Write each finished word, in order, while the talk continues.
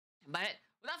But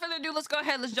without further ado, let's go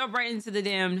ahead. Let's jump right into the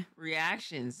damn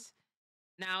reactions.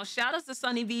 Now, shout outs to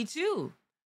Sunny B too.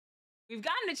 We've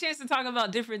gotten a chance to talk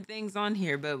about different things on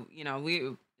here, but you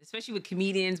know, especially with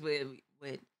comedians, with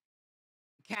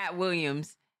Cat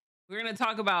Williams, we're gonna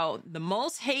talk about the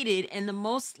most hated and the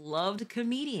most loved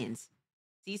comedians.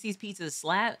 CeCe's Pizza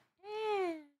slap.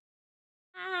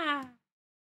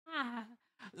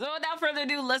 So without further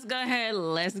ado, let's go ahead.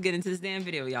 Let's get into this damn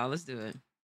video, y'all. Let's do it.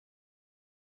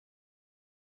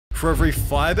 For every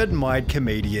 5 admired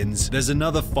comedians, there's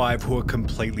another 5 who are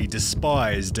completely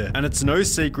despised, and it's no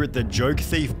secret that joke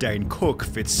thief Dane Cook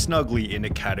fits snugly into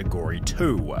category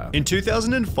 2. In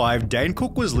 2005, Dane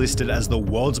Cook was listed as the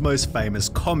world's most famous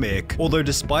comic, although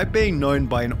despite being known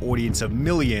by an audience of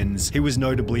millions, he was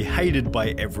notably hated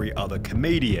by every other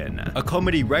comedian. A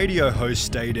comedy radio host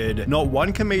stated, "Not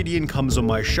one comedian comes on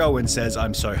my show and says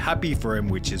I'm so happy for him,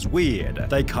 which is weird.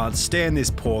 They can't stand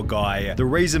this poor guy, the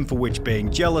reason for which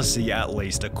being jealousy, at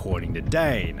least according to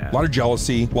Dane." A lot of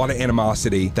jealousy, a lot of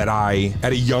animosity that I,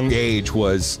 at a young age,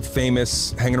 was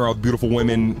famous, hanging around with beautiful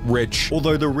women, rich.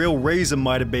 Although the real reason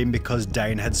might have been because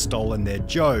Dane had stolen their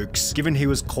jokes, given he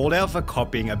was called out for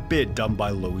copying a bit done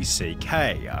by Louis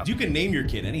C.K. You can name your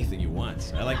kid anything you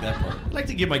want. I like that part. I'd like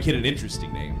to give my kid an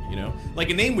interesting name, you know? Like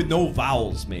a name with no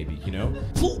vowels, maybe, you know?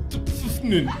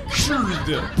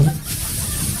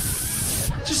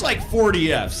 Just like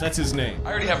 40 F's, that's his name.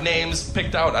 I already have names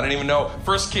picked out. I don't even know.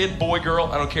 First kid, boy, girl,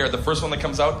 I don't care. The first one that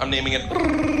comes out, I'm naming it.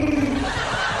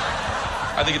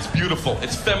 I think it's beautiful.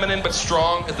 It's feminine but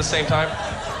strong at the same time.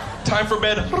 Time for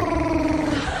bed.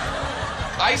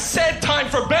 I said time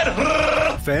for bed.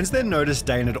 Fans then noticed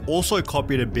Dane had also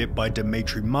copied a bit by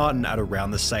Dimitri Martin at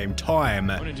around the same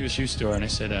time. I went into a shoe store and I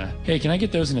said, hey, can I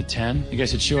get those in a 10? The guy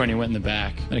said, sure, and he went in the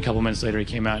back. Then a couple minutes later he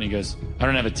came out and he goes, I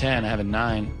don't have a 10, I have a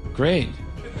 9. Great.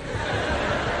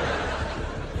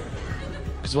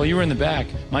 Because while you were in the back,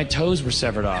 my toes were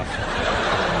severed off.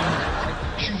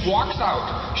 She walks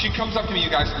out. She comes up to me,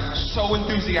 you guys, so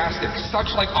enthusiastic,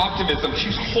 such like optimism.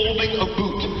 She's holding a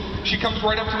boot. She comes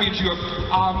right up to me and she goes,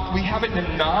 we have it in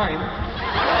a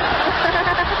 9.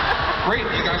 Great,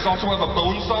 you guys also have a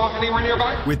bone saw anywhere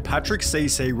nearby? With Patrick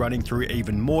CC running through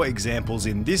even more examples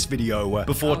in this video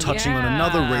before touching on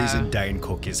another reason Dane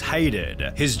Cook is hated,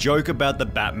 his joke about the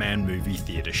Batman movie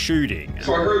theater shooting.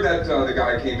 So I heard that the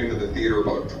guy came into the theater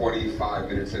about 25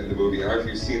 minutes into the movie. I don't know if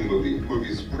you've seen the movie. The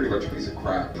movie's pretty much a piece of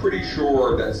crap. Pretty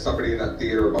sure that somebody in that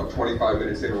theater about 25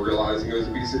 minutes in realizing it was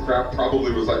a piece of crap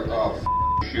probably was like, oh,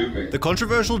 shoot me. The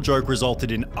controversial joke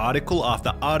resulted in article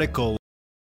after article.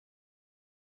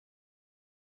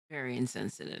 Very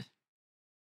insensitive.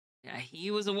 Yeah, he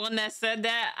was the one that said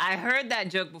that. I heard that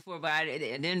joke before, but I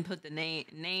didn't put the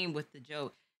name with the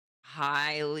joke.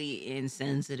 Highly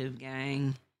insensitive,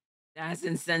 gang. That's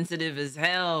insensitive as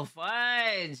hell.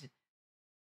 Fudge.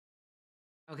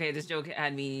 Okay, this joke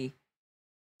had me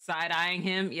side-eyeing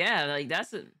him. Yeah, like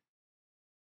that's a...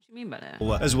 What you mean by that?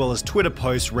 As well as Twitter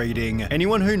posts reading,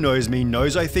 anyone who knows me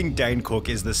knows I think Dane Cook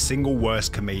is the single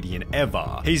worst comedian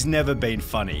ever. He's never been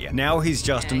funny. Now he's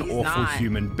just an awful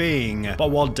human being.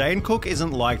 But while Dane Cook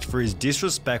isn't liked for his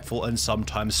disrespectful and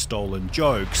sometimes stolen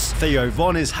jokes, Theo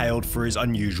Von is hailed for his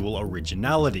unusual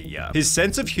originality. His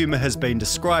sense of humor has been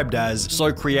described as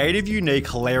so creative, unique,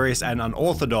 hilarious, and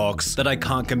unorthodox that I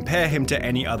can't compare him to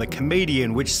any other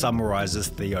comedian, which summarizes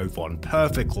Theo Von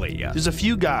perfectly. There's a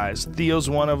few guys, Theo's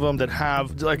one of them, that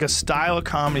have like a style of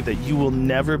comedy that you will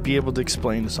never be able to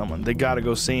explain to someone. They gotta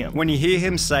go see him. When you hear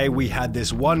him say, "We had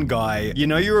this one guy," you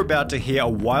know you're about to hear a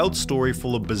wild story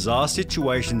full of bizarre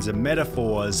situations and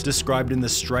metaphors described in the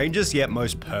strangest yet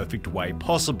most perfect way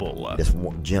possible. This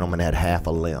gentleman had half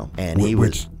a limb, and he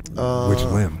was... which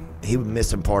limb? He was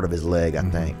missing part of his leg, I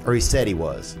think. Or he said he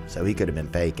was, so he could have been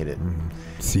faking it.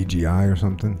 CGI or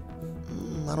something?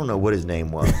 I don't know what his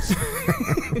name was.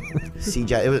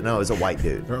 CJ, it was a white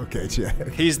dude. Okay, Jack.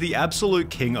 He's the absolute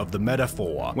king of the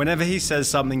metaphor. Whenever he says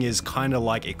something is kinda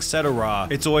like etc.,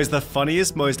 it's always the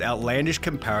funniest, most outlandish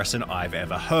comparison I've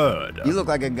ever heard. You look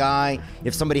like a guy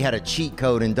if somebody had a cheat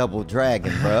code in Double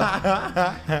Dragon, bro.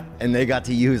 And they got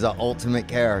to use an ultimate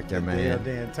character, man. Yeah,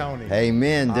 Dan Tony.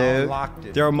 Amen, dude. Unlocked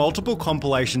it. There are multiple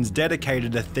compilations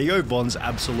dedicated to Theo Von's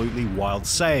absolutely wild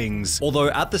sayings, although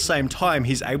at the same time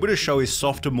he's able to show his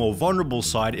softer, more vulnerable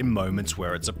side in moments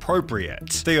where it's appropriate.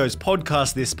 Theo's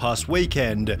podcast this past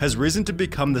weekend has risen to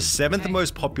become the 7th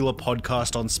most popular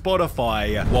podcast on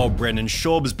Spotify, while Brennan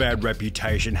Schaub's bad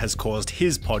reputation has caused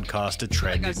his podcast to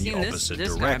trend in the opposite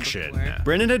direction.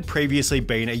 Brennan had previously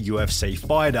been a UFC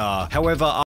fighter,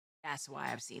 however, That's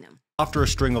why I've seen him. After a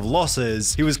string of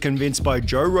losses, he was convinced by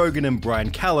Joe Rogan and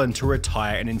Brian Callen to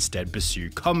retire and instead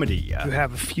pursue comedy. You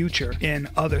have a future in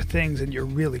other things and you're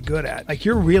really good at. Like,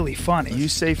 you're really funny. You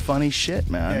say funny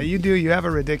shit, man. Yeah, you do. You have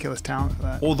a ridiculous talent for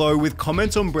that. Although with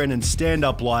comments on Brennan's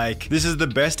stand-up like, this is the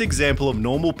best example of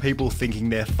normal people thinking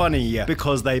they're funny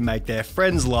because they make their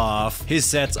friends laugh, his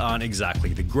sets aren't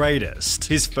exactly the greatest.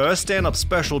 His first stand-up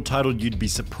special titled You'd Be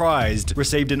Surprised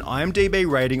received an IMDb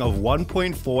rating of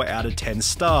 1.4 out of 10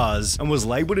 stars and was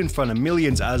labeled in front of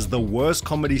millions as the worst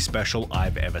comedy special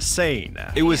I've ever seen.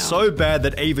 It was so bad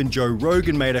that even Joe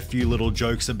Rogan made a few little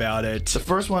jokes about it. The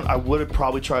first one, I would have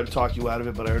probably tried to talk you out of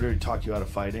it, but I already talked you out of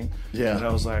fighting. Yeah. And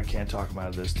I was like, I can't talk him out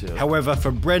of this too. However,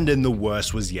 for Brendan, the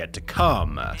worst was yet to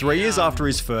come. 3 years after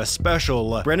his first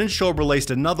special, Brendan Shaw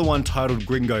released another one titled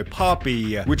Gringo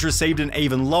Papi, which received an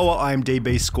even lower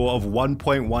IMDb score of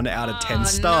 1.1 out of 10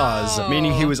 stars,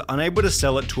 meaning he was unable to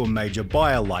sell it to a major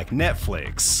buyer like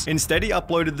Netflix. Instead, he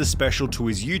uploaded the special to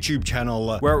his YouTube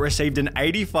channel, where it received an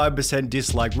 85%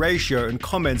 dislike ratio and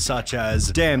comments such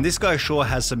as, damn, this guy sure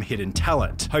has some hidden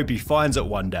talent. Hope he finds it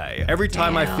one day. Every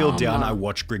time I feel down, I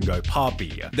watch Gringo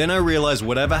Papi. Then I realize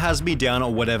whatever has me down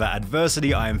or whatever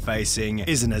adversity I am facing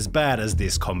isn't as bad as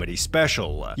this comedy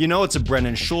special. You know it's a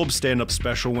Brennan Schaub stand-up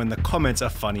special when the comments are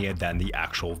funnier than the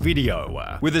actual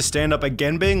video. With the stand-up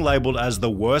again being labeled as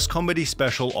the worst comedy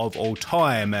special of all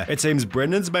time, it seems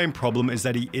Brendan's main problem is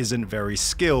that he isn't very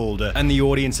skilled, and the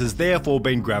audience has therefore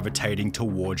been gravitating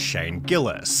towards Shane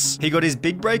Gillis. He got his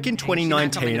big break in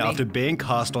 2019 after being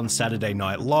cast on Saturday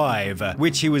Night Live,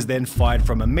 which he was then fired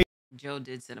from immediately. Joe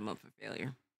did set him up for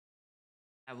failure.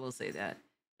 I will say that.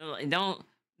 Don't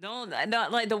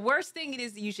like, the worst thing it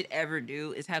is that you should ever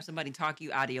do is have somebody talk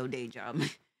you out of your day job.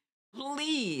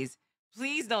 Please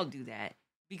don't do that.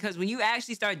 Because when you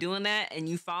actually start doing that and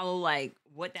you follow like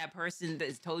what that person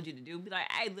has told you to do, be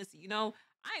like, hey, listen, you know,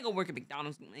 I ain't gonna work at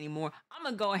McDonald's anymore. I'm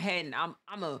gonna go ahead and I'm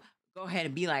gonna go ahead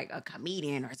and be like a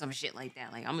comedian or some shit like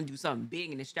that. Like, I'm gonna do something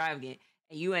big and extravagant,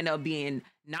 and you end up being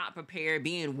not prepared,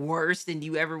 being worse than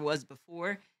you ever was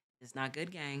before. It's not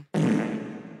good, gang.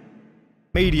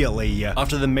 Immediately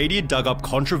after the media dug up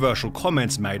controversial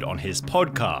comments made on his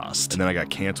podcast. And then I got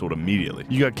canceled immediately.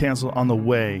 You got canceled on the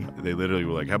way. They literally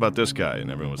were like, how about this guy? And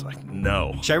everyone was like,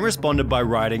 no. Shane responded by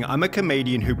writing, I'm a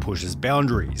comedian who pushes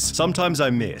boundaries. Sometimes I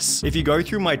miss. If you go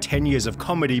through my 10 years of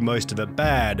comedy, most of it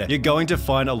bad, you're going to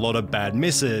find a lot of bad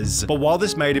misses. But while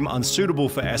this made him unsuitable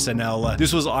for SNL,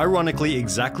 this was ironically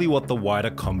exactly what the wider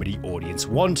comedy audience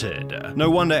wanted. No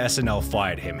wonder SNL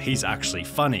fired him. He's actually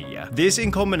funny. This, in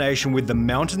combination with the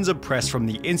mountains of press from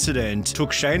the incident,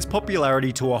 took Shane's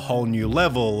popularity to a whole new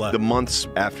level. The months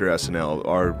after SNL,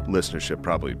 our listenership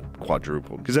probably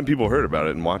quadrupled, because then people heard about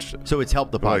it and watched it. So it's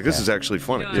helped the podcast. Like, this is actually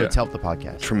funny. So it's helped the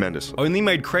podcast. Tremendous. Only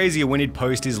made crazier when he'd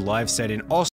post his live set in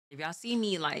Austin. If y'all see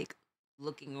me like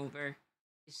looking over,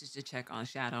 it's just to check on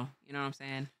Shadow. You know what I'm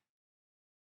saying?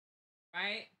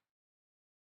 Right?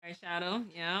 Right, Shadow?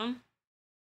 Yeah?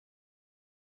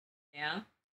 Yeah?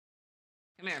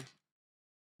 Come here.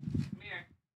 Come here.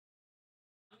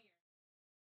 Come here.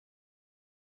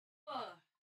 Ugh.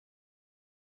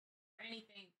 Or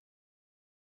anything.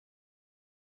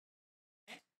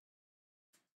 Okay.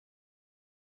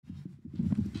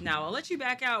 Now, I'll let you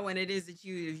back out when it is that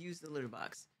you use the litter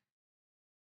box.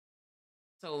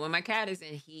 So when my cat is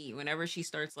in heat, whenever she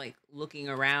starts like looking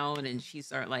around and she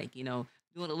start like, you know,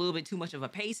 doing a little bit too much of a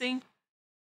pacing,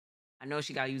 I know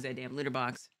she got to use that damn litter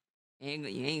box. You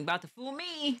ain't about to fool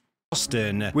me.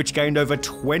 Austin, which gained over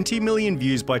 20 million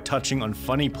views by touching on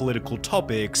funny political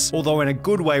topics, although in a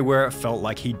good way where it felt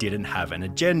like he didn't have an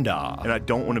agenda. And I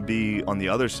don't want to be on the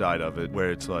other side of it,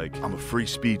 where it's like, I'm a free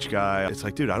speech guy. It's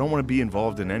like, dude, I don't want to be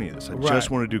involved in any of this. I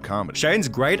just want to do comedy. Shane's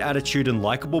great attitude and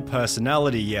likable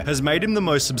personality has made him the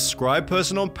most subscribed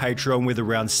person on Patreon with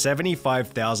around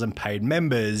 75,000 paid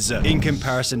members, in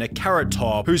comparison to Carrot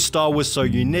Top, whose style was so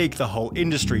unique the whole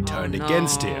industry turned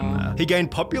against him. He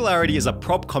gained popularity as a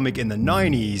prop comic in the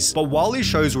 90s, but while his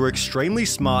shows were extremely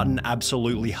smart and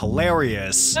absolutely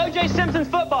hilarious, O.J. Simpson's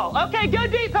football. Okay, go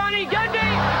deep, honey, go deep.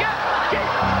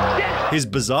 His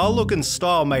bizarre look and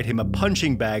style made him a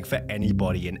punching bag for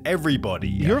anybody and everybody.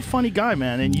 You're a funny guy,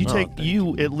 man, and you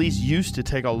you at least used to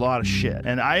take a lot of shit,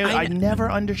 and I never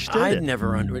understood it.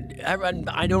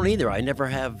 I don't either. I never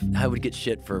have. I would get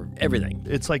shit for everything.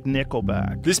 It's like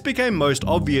Nickelback. This became most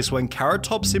obvious when Carrot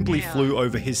Top simply flew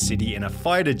over his city in a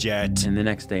fighter jet. And the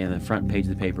next day on the front page of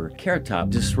the paper, Carrot Top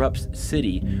disrupts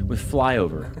city with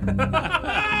flyover.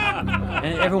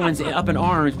 And everyone's up in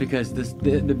arms because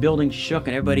the building shook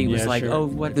and everybody was like, oh,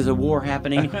 what, there's a war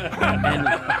happening? And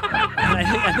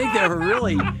I think they were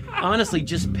really, honestly,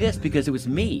 just pissed because it was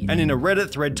me. And in a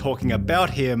Reddit thread talking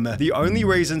about him, the only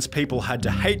reasons people had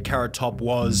to hate Carrot Top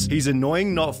was he's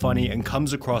annoying, not funny, and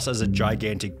comes across as a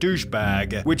gigantic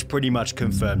douchebag, which pretty much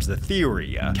confirms the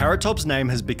theory. Carrot Top's name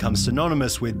has become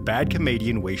synonymous with bad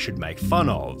comedian we should make fun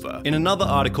of. In another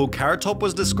article, Carrot Top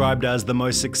was described as the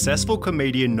most successful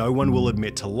comedian no one will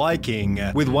admit to liking,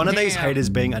 with one of these haters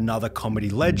being another comedy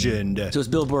legend. So is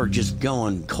Bill Burr just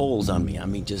going coals on me? I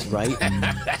mean, just right?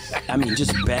 I mean,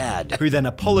 just bad. Who then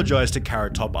apologized to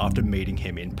Carrot Top after meeting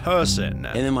him in person.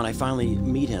 And then when I finally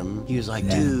meet him, he was like,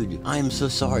 dude, I am so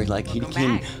sorry. Like, he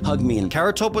came, hugged me. And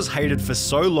Carrot Top was hated for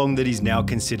so long that he's now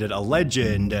considered a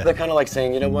legend. they're kind of like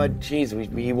saying, you know what, geez,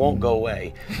 he won't go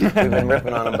away. We've been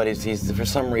ripping on him, but he's for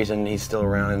some reason, he's still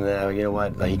around, and you know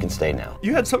what, he can stay now.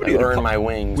 You had somebody earn my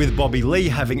wings. With Bobby Lee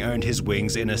having earned his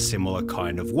wings in a similar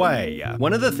kind of way.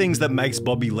 One of the things that makes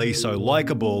Bobby Lee so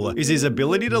likable is his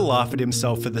ability to laugh at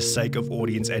himself for the sake of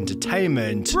audience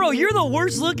entertainment. Bro, you're the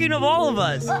worst looking of all of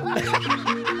us.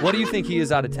 What do you think he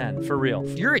is out of 10, for real?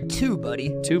 You're a 2,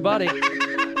 buddy. 2, buddy.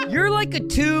 You're like a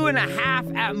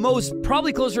 2.5 at most,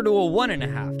 probably closer to a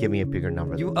 1.5. Give me a bigger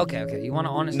number. Okay. You want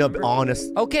an honest number? No, honest.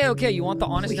 Okay. You want the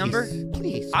honest number?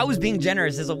 Please. I was being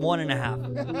generous as a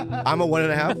 1.5. I'm a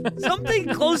 1.5? Something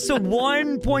close to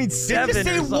 1.7. Did you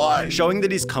say 1? Showing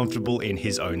that he's comfortable in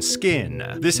his own skin.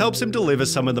 This helps him deliver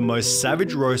some of the most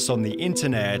savage roasts on the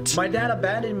internet. My dad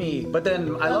abandoned me, but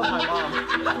then I love my mom.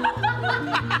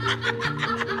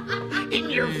 In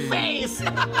your face! He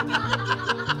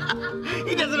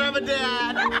doesn't have a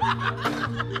dad!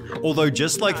 Although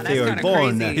just like Theo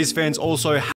Von, his fans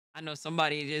also I know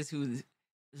somebody just whose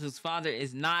father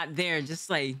is not there, just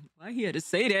like, why he had to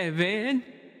say that, man?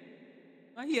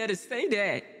 Why he had to say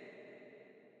that?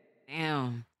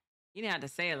 Damn. You didn't have to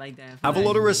say it like that. have a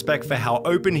lot of respect for how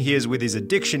open he is with his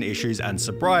addiction issues and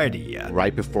sobriety.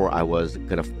 Right before I was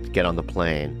gonna get on the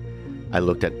plane, I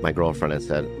looked at my girlfriend and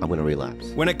said, I'm gonna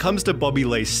relapse. When it comes to Bobby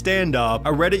Lee's stand-up, a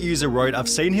Reddit user wrote, I've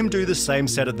seen him do the same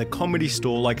set at the Comedy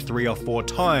Store like 3 or 4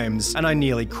 times, and I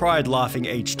nearly cried laughing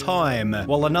each time,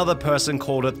 while another person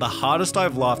called it the hardest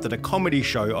I've laughed at a comedy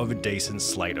show of a decent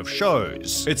slate of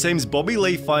shows. It seems Bobby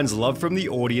Lee finds love from the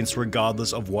audience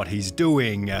regardless of what he's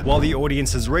doing, while the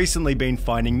audience has recently been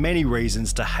finding many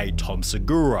reasons to hate Tom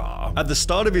Segura. At the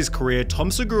start of his career,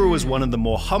 Tom Segura was one of the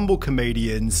more humble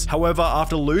comedians. However,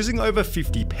 after losing over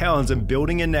 50 pounds and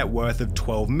building a net worth of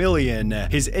 12 million,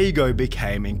 his ego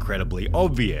became incredibly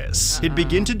obvious. He'd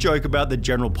begin to joke about the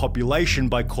general population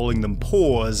by calling them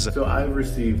poors. So I've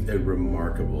received a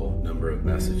remarkable number of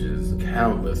messages,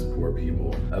 countless poor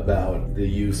people, about the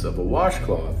use of a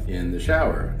washcloth in the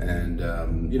shower. And,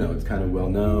 you know, it's kind of well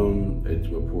known, it's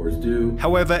what poors do.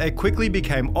 However, it quickly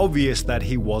became obvious that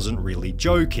he wasn't really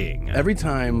joking. Every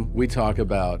time we talk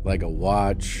about like a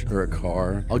watch or a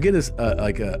car, I'll get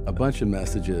a bunch of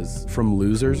messages from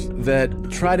losers that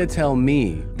try to tell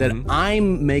me that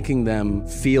I'm making them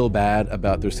feel bad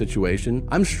about their situation.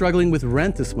 I'm struggling with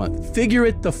rent this month. Figure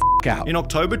it the f out. In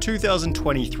October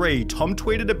 2023, Tom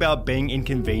tweeted about being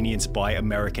inconvenienced by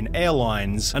American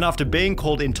Airlines, and after being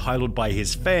called entitled by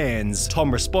his fans,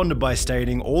 Tom responded by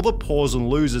stating all the poors and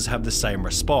losers have the same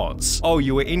response. Oh,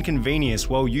 you were inconvenienced,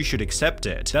 well you should accept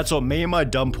it. That's what me and my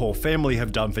dumb poor family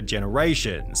have done for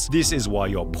generations. This is why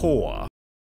you're poor.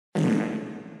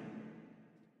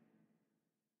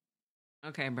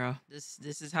 Okay, bro.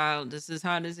 This is how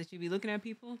it is that you be looking at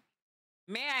people.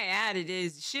 May I add, it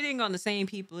is shitting on the same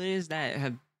people it is that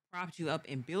have propped you up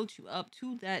and built you up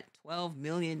to that 12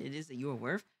 million it is that you are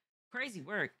worth. Crazy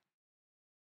work.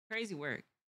 Crazy work.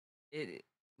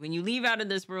 When you leave out of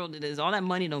this world, it is all that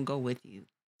money don't go with you.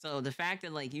 So the fact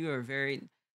that like you are very,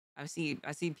 I see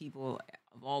people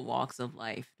of all walks of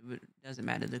life. It doesn't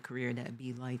matter the career that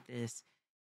be like this.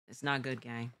 It's not good,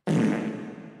 gang.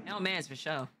 Hell, man's for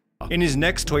sure. In his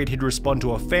next tweet, he'd respond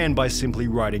to a fan by simply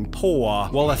writing poor,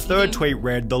 while a third tweet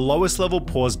read, the lowest level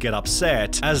poors get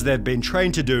upset, as they've been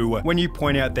trained to do, when you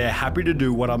point out they're happy to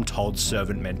do what I'm told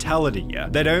servant mentality.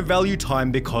 They don't value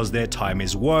time because their time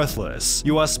is worthless.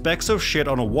 You are specks of shit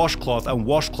on a washcloth and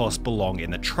washcloths belong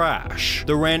in the trash.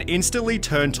 The rant instantly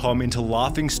turned Tom into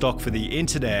laughingstock for the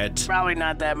internet. Probably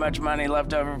not that much money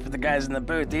left over for the guys in the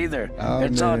booth either. Oh,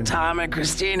 it's man. all Tom and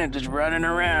Christina just running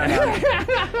around,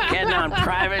 getting on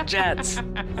private jets.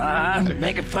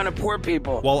 Making fun of poor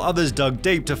people. While others dug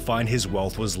deep to find his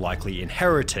wealth was likely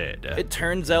inherited. It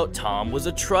turns out Tom was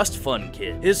a trust fund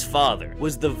kid. His father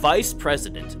was the vice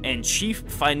president and chief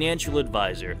financial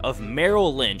advisor of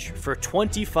Merrill Lynch for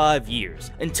 25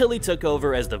 years, until he took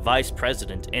over as the vice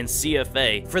president and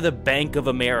CFA for the Bank of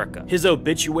America. His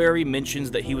obituary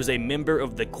mentions that he was a member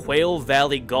of the Quail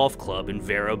Valley Golf Club in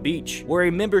Vero Beach, where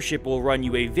a membership will run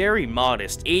you a very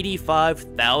modest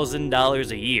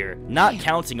 $85,000 a year, not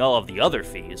counting all of the other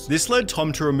fees. This led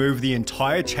Tom to remove the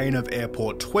entire chain of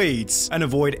airport tweets and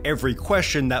avoid every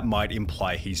question that might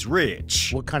imply he's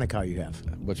rich. What kind of car you have?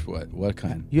 What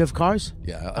kind? You have cars?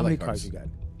 Yeah, I How many like cars you got?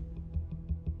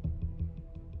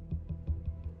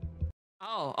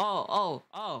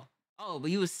 Oh,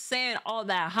 but you was saying all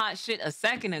that hot shit a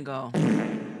second ago.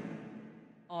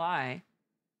 Oh, alright.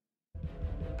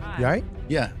 You alright?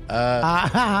 Yeah.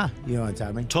 You know what I'm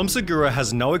talking. Tom Segura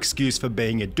has no excuse for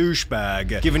being a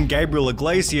douchebag, given Gabriel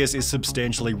Iglesias is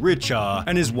substantially richer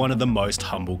and is one of the most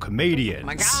humble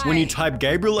comedians. When you type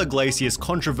Gabriel Iglesias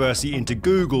controversy into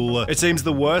Google, it seems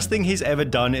the worst thing he's ever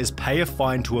done is pay a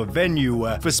fine to a venue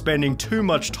for spending too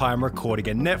much time recording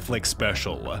a Netflix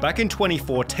special. Back in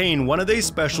 2014, one of these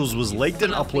specials was leaked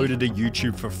and uploaded to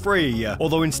YouTube for free,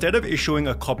 although instead of issuing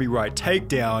a copyright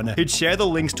takedown, he'd share the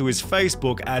links to his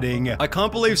Facebook, adding, "I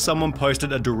can't believe someone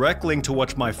posted a direct link to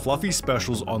watch my Fluffy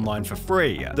specials online for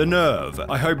free. The nerve.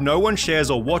 I hope no one shares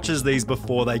or watches these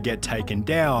before they get taken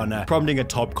down," prompting a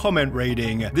top comment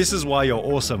reading, "This is why you're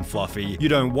awesome, Fluffy. You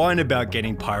don't whine about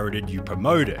getting pirated, you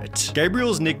promote it."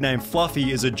 Gabriel's nickname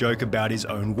Fluffy is a joke about his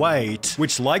own weight,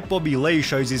 which like Bobby Lee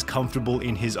shows he's comfortable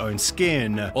in his own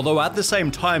skin, although at the same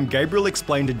time Gabriel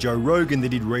explained to Joe Rogan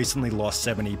that he'd recently lost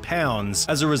 70 pounds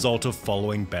as a result of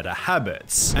following better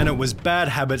habits, and it was bad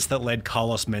habits that led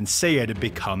Carlos Mencia to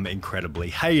become incredibly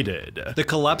hated. The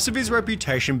collapse of his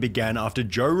reputation began after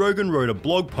Joe Rogan wrote a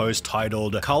blog post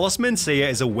titled, "Carlos Mencia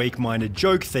is a weak-minded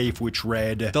joke thief," which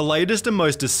read, "The latest and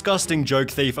most disgusting joke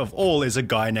thief of all is a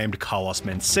guy named Carlos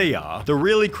Mencia. The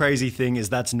really crazy thing is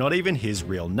that's not even his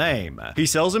real name. He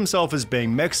sells himself as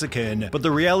being Mexican, but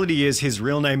the reality is his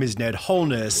real name is Ned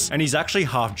Holness, and he's actually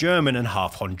half German and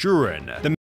half Honduran.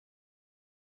 The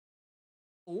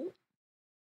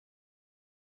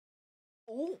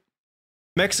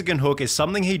Mexican hook is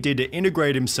something he did to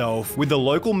integrate himself with the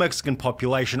local Mexican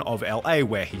population of LA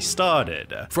where he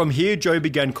started. From here, Joe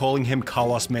began calling him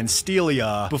Carlos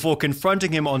Menstelia before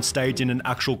confronting him on stage in an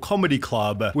actual comedy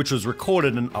club, which was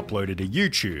recorded and uploaded to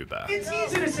YouTube. It's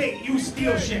easy to say you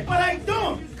steal shit, but I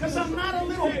don't, because I'm not a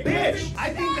little bitch.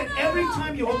 I think that every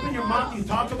time you open your mouth, you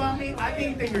talk about me, I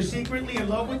think that you're secretly in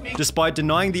love with me." Despite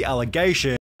denying the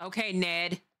allegation, okay,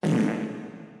 Ned.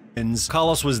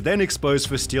 Carlos was then exposed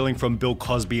for stealing from Bill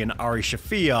Cosby and Ari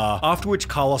Shaffir, after which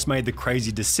Carlos made the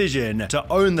crazy decision to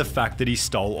own the fact that he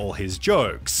stole all his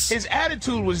jokes. His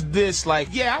attitude was this, like,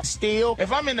 yeah, I steal.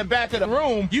 If I'm in the back of the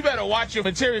room, you better watch your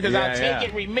material, because I'll take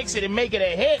it, remix it, and make it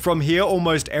a hit. From here,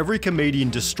 almost every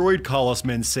comedian destroyed Carlos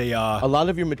Mencia. A lot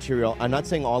of your material, I'm not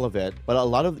saying all of it, but a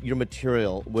lot of your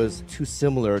material was too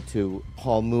similar to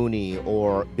Paul Mooney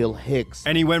or Bill Hicks.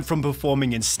 And he went from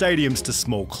performing in stadiums to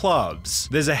small clubs.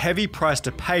 There's a heavy price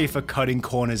to pay for cutting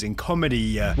corners in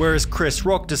comedy, whereas Chris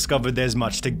Rock discovered there's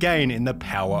much to gain in the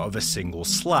power of a single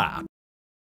slap.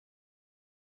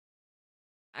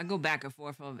 I go back and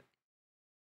forth of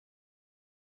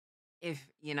if,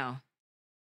 you know,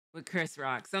 with Chris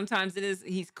Rock. Sometimes it is,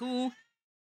 he's cool,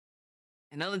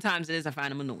 and other times it is, I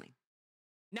find him annoying.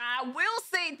 Now, I will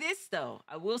say this, though.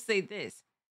 I will say this.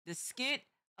 The skit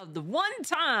of the one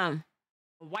time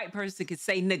a white person could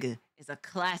say nigga is a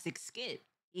classic skit.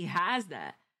 He has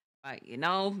that. But, you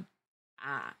know,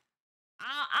 I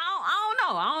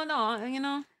don't know, you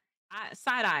know.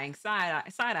 Side-eyeing.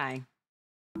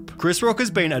 Chris Rock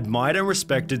has been admired and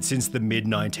respected since the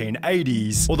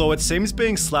mid-1980s, although it seems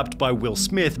being slapped by Will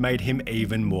Smith made him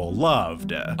even more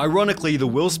loved. Ironically, the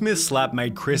Will Smith slap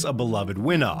made Chris a beloved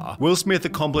winner. Will Smith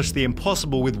accomplished the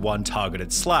impossible with one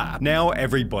targeted slap. Now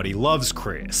everybody loves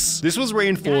Chris. This was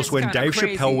reinforced when Dave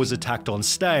Chappelle was attacked on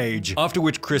stage, after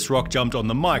which Chris Rock jumped on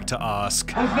the mic to ask,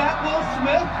 Was that Will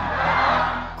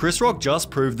Smith? Chris Rock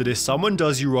just proved that if someone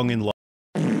does you wrong in life,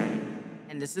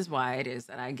 this is why it is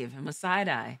that I give him a side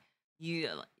eye. You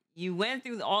went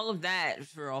through all of that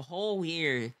for a whole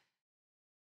year,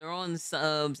 throwing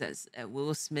subs at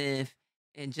Will Smith,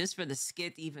 and just for the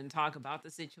skit to even talk about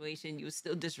the situation, you were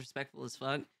still disrespectful as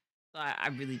fuck. So I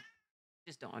really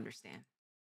just don't understand.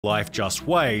 life, just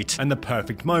wait, and the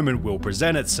perfect moment will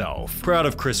present itself. Proud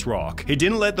of Chris Rock. He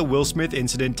didn't let the Will Smith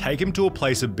incident take him to a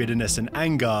place of bitterness and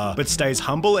anger, but stays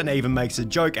humble and even makes a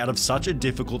joke out of such a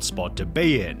difficult spot to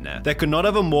be in. There could not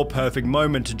have a more perfect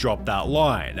moment to drop that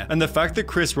line, and the fact that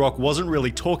Chris Rock wasn't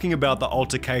really talking about the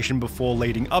altercation before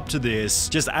leading up to this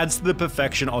just adds to the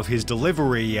perfection of his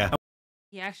delivery.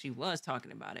 He actually was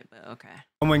talking about it, but okay.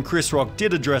 And when Chris Rock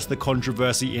did address the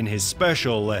controversy in his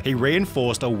special, he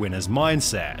reinforced a winner's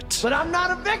mindset. But I'm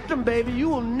not a victim, baby. You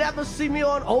will never see me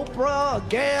on Oprah or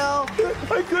Gail.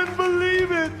 I couldn't believe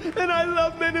it, and I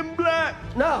love Men in Black.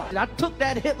 No, I took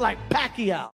that hit like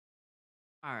Pacquiao.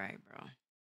 All right, bro.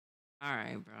 All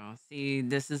right, bro. See,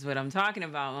 this is what I'm talking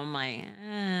about. I'm like,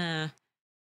 And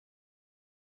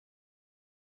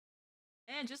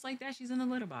just like that, she's in the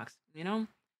litter box, you know?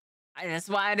 That's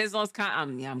why it is those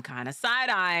kind. I'm kind of side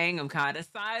eyeing. I'm kind of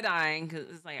side eyeing because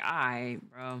it's like, all right,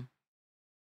 bro.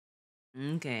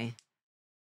 Okay.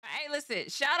 Hey, listen.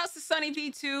 Shout outs to Sunny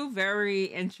B2. Very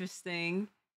interesting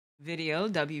video,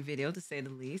 W video to say the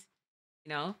least.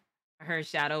 You know, I heard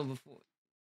Shadow before.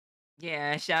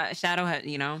 Yeah, Shadow had.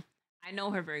 You know, I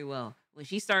know her very well. When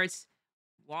she starts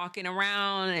walking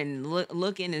around and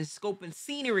looking and scoping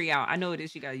scenery out, I know it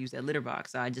is. She got to use that litter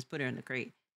box, so I just put her in the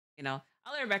crate. You know.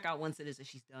 I'll let her back out once it is that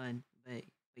she's done. But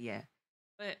yeah.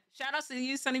 But shout outs to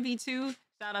you, Sunny B2.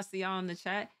 Shout outs to y'all in the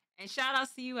chat. And shout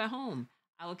outs to you at home.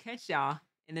 I will catch y'all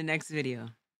in the next video.